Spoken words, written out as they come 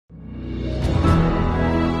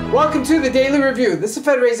Welcome to the Daily Review. This is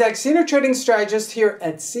Razak, Senior Trading Strategist here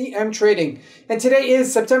at CMTrading. And today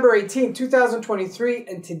is September 18, 2023,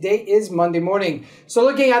 and today is Monday morning. So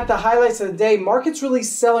looking at the highlights of the day, markets really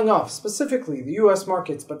selling off, specifically the U.S.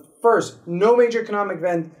 markets. But first, no major economic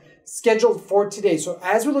event scheduled for today. So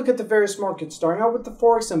as we look at the various markets, starting out with the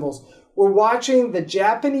Forex symbols, we're watching the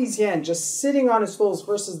Japanese yen just sitting on its lows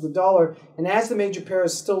versus the dollar, and as the major pair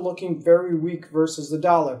is still looking very weak versus the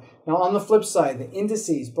dollar. Now on the flip side, the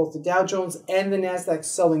indices, both the Dow Jones and the NASDAQ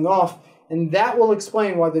selling off, and that will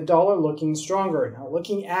explain why the dollar looking stronger. Now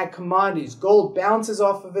looking at commodities, gold bounces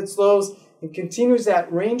off of its lows and continues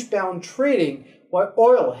that range-bound trading, while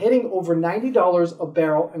oil hitting over $90 a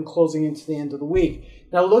barrel and closing into the end of the week.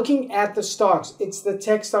 Now looking at the stocks, it's the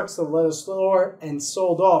tech stocks that led us lower and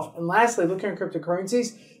sold off. And lastly, looking at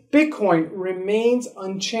cryptocurrencies, Bitcoin remains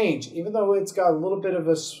unchanged. Even though it's got a little bit of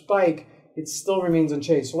a spike, it still remains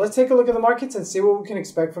unchanged. So let's take a look at the markets and see what we can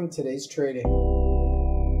expect from today's trading.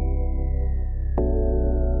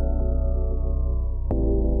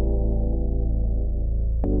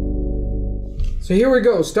 So here we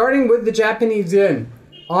go, starting with the Japanese yen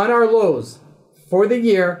on our lows for the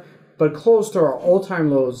year, but close to our all-time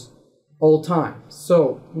lows all time.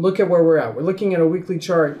 So look at where we're at. We're looking at a weekly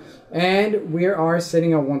chart and we are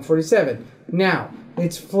sitting at 147. Now,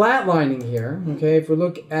 it's flatlining here, okay? If we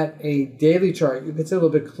look at a daily chart, you can see a little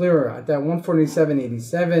bit clearer at that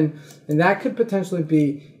 147.87, and that could potentially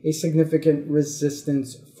be a significant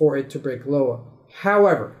resistance for it to break lower.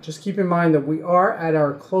 However, just keep in mind that we are at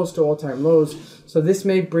our close to all-time lows, so this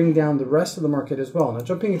may bring down the rest of the market as well. Now,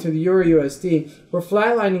 jumping into the Euro USD, we're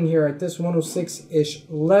flatlining here at this 106-ish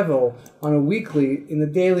level on a weekly. In the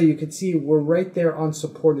daily, you can see we're right there on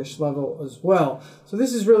support-ish level as well. So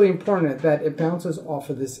this is really important that it bounces off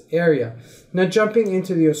of this area. Now, jumping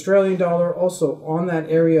into the Australian dollar, also on that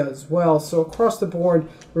area as well. So across the board,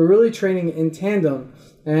 we're really trading in tandem,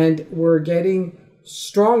 and we're getting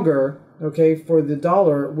stronger, okay, for the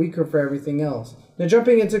dollar, weaker for everything else. Now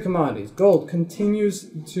jumping into commodities, gold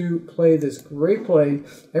continues to play this great play.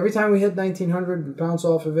 Every time we hit 1900, we bounce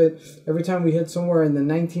off of it. Every time we hit somewhere in the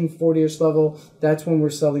 1940-ish level, that's when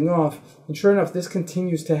we're selling off. And sure enough, this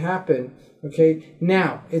continues to happen. Okay,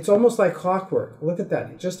 now it's almost like clockwork. Look at that.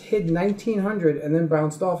 It just hit 1900 and then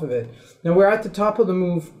bounced off of it. Now we're at the top of the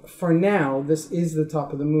move for now. This is the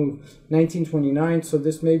top of the move, 1929. So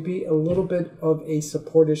this may be a little bit of a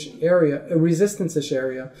support-ish area, a resistance-ish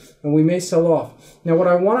area, and we may sell off. Now what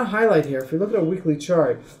I want to highlight here, if you look at a weekly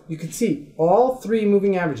chart, you can see all three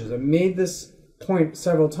moving averages. I've made this point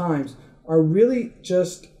several times, are really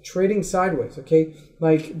just trading sideways, okay?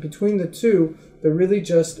 Like between the two, they're really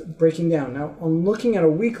just breaking down. Now, on looking at a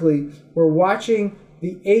weekly, we're watching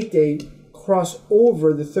the 8-day cross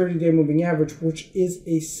over the 30-day moving average, which is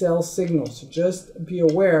a sell signal. So just be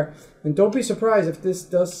aware, and don't be surprised if this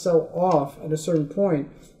does sell off at a certain point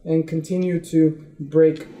and continue to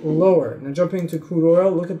break lower. Now, jumping into crude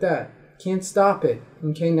oil, look at that. Can't stop it,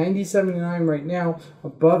 okay? 90.79 right now,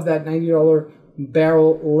 above that $90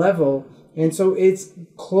 barrel level. And so it's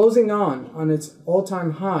closing on its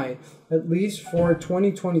all-time high, at least for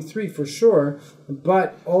 2023 for sure,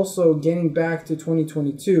 but also getting back to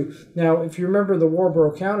 2022. Now, if you remember, the war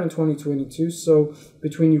broke out in 2022, so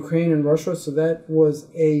between Ukraine and Russia, so that was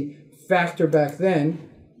a factor back then.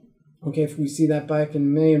 Okay, if we see that back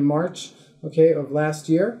in May and March, okay, of last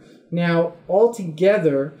year. Now,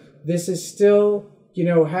 altogether, this is still, you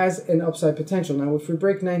know, has an upside potential. Now, if we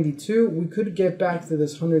break 92, we could get back to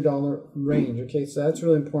this $100 range. Okay, so that's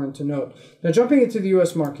really important to note. Now, jumping into the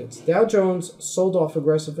U.S. markets, Dow Jones sold off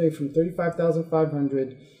aggressively from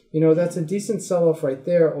 35,500. You know, that's a decent sell-off right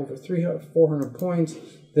there, over 400 points.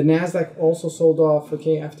 The NASDAQ also sold off,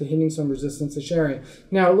 okay, after hitting some resistance-ish area.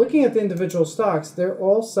 Now, looking at the individual stocks, they're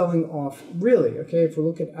all selling off, really, okay? If we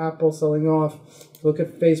look at Apple selling off, look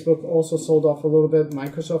at Facebook, also sold off a little bit.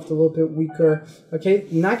 Microsoft a little bit weaker, okay?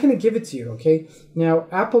 Not going to give it to you, okay? Now,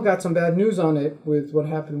 Apple got some bad news on it with what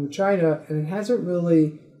happened with China, and it hasn't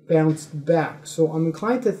really bounced back. So I'm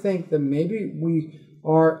inclined to think that maybe we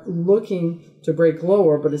are looking to break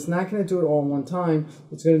lower, but it's not going to do it all in one time.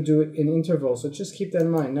 It's going to do it in intervals. So just keep that in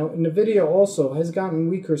mind. Now, NVIDIA also has gotten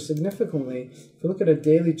weaker significantly. If you look at a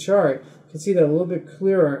daily chart, you can see that a little bit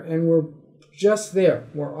clearer, and we're just there.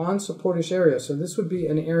 We're on supportish area. So this would be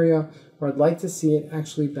an area where I'd like to see it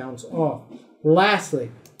actually bounce off. Lastly,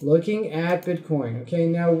 looking at Bitcoin. Okay,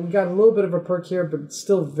 now we got a little bit of a perk here, but it's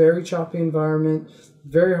still very choppy environment.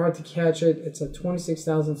 Very hard to catch it. It's at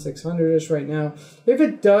 26,600-ish right now. If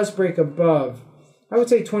it does break above, I would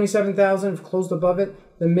say 27,000, if closed above it,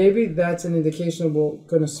 then maybe that's an indication we're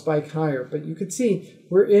going to spike higher. But you could see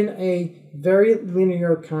we're in a very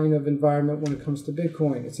linear kind of environment when it comes to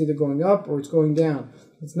Bitcoin. It's either going up or it's going down.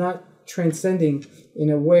 It's not transcending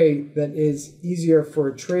in a way that is easier for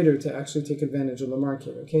a trader to actually take advantage of the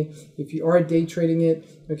market, okay? If you are day trading it,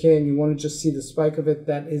 okay, and you want to just see the spike of it,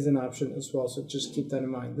 that is an option as well, so just keep that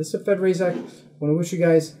in mind. This is Fed Razak. I want to wish you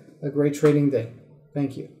guys a great trading day.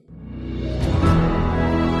 Thank you.